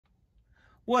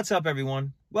What's up,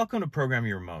 everyone? Welcome to Program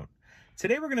Your Remote.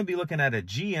 Today we're going to be looking at a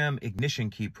GM ignition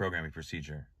key programming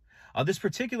procedure. This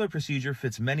particular procedure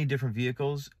fits many different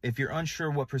vehicles. If you're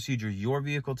unsure what procedure your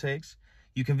vehicle takes,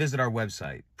 you can visit our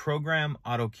website,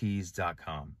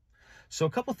 programautokeys.com. So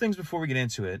a couple things before we get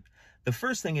into it. The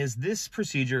first thing is this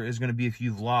procedure is going to be if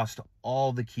you've lost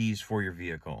all the keys for your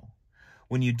vehicle.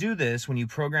 When you do this, when you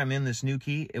program in this new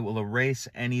key, it will erase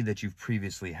any that you've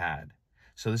previously had.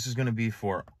 So this is going to be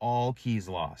for all keys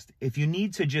lost. If you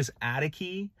need to just add a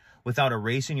key without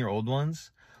erasing your old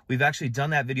ones, we've actually done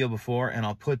that video before, and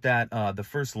I'll put that the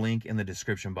first link in the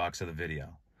description box of the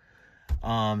video.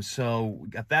 So we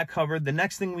got that covered. The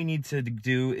next thing we need to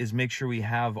do is make sure we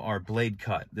have our blade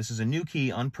cut. This is a new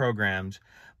key, unprogrammed,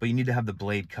 but you need to have the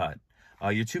blade cut.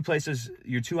 Your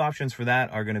two options for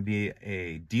that are going to be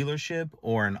a dealership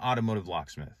or an automotive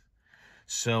locksmith.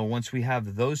 So once we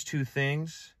have those two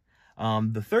things,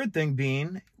 the third thing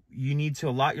being, you need to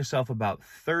allot yourself about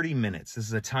 30 minutes. This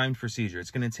is a timed procedure. It's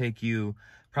going to take you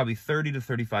probably 30 to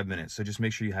 35 minutes. So just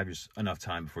make sure you have enough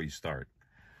time before you start.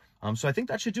 So I think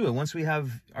that should do it. Once we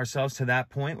have ourselves to that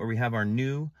point where we have our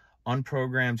new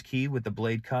unprogrammed key with the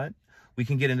blade cut, we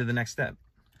can get into the next step.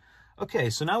 Okay,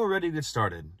 so now we're ready to get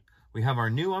started. We have our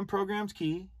new unprogrammed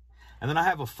key, and then I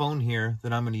have a phone here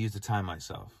that I'm going to use to time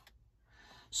myself.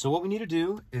 So what we need to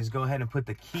do is go ahead and put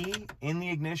the key in the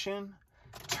ignition,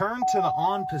 turn to the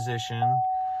on position,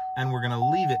 and we're going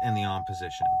to leave it in the on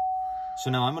position.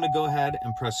 So now I'm going to go ahead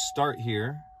and press start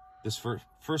here. This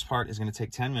first part is going to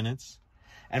take 10 minutes.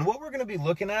 And what we're going to be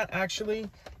looking at actually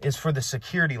is for the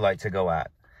security light to go at.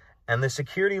 And the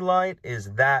security light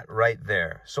is that right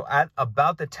there. So at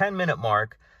about the 10-minute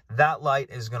mark, that light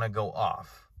is going to go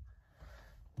off.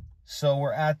 So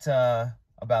we're at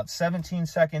about 17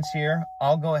 seconds here.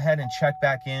 I'll go ahead and check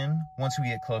back in once we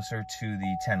get closer to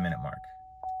the 10-minute mark.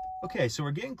 Okay, so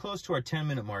we're getting close to our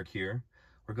 10-minute mark here.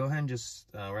 We're go ahead and just,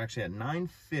 we're actually at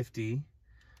 9:50.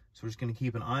 So we're just going to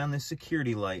keep an eye on this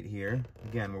security light here.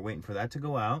 Again, we're waiting for that to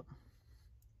go out.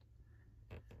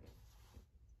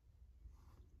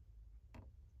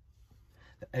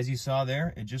 As you saw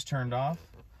there, it just turned off.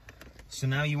 So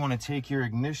now you want to take your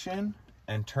ignition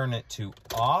and turn it to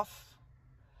off.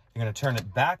 You're going to turn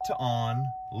it back to on,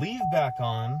 leave back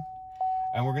on,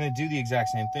 and we're going to do the exact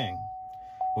same thing.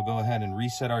 We'll go ahead and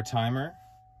reset our timer,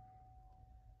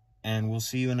 and we'll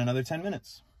see you in another 10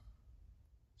 minutes.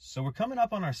 So we're coming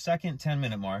up on our second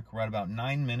 10-minute mark. We're at about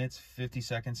 9 minutes, 50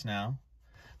 seconds now.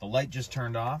 The light just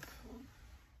turned off.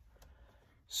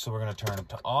 So we're going to turn it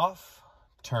to off,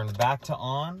 turn back to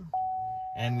on,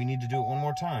 and we need to do it one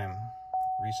more time.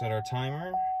 Reset our timer.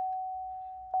 Oops.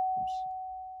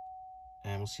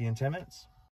 And we'll see you in 10 minutes.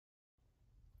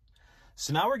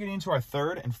 So now we're getting to our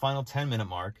third and final 10-minute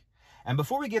mark. And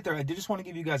before we get there, I did just want to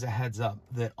give you guys a heads up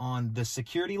that on the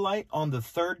security light, on the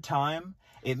third time,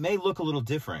 it may look a little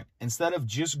different. Instead of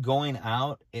just going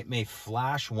out, it may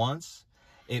flash once.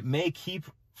 It may keep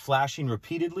flashing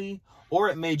repeatedly, or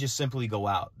it may just simply go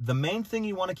out. The main thing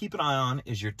you want to keep an eye on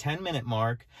is your 10-minute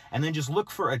mark, and then just look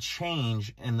for a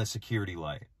change in the security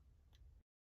light.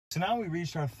 So now we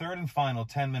reached our third and final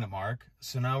 10-minute mark.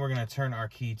 So now we're going to turn our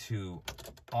key to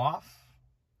off.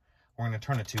 We're going to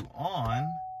turn it to on.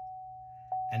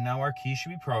 And now our key should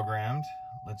be programmed.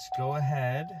 Let's go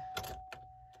ahead,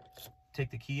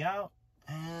 take the key out,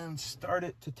 and start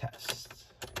it to test.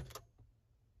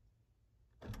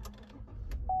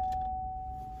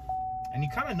 And you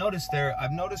kind of notice there,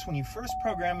 I've noticed when you first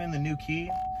program in the new key,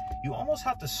 you almost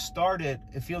have to start it,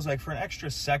 it feels like, for an extra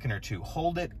second or two.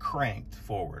 Hold it cranked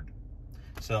forward.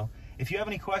 So if you have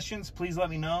any questions, please let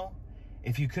me know.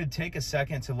 If you could take a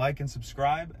second to like and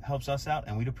subscribe, it helps us out,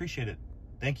 and we'd appreciate it.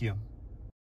 Thank you.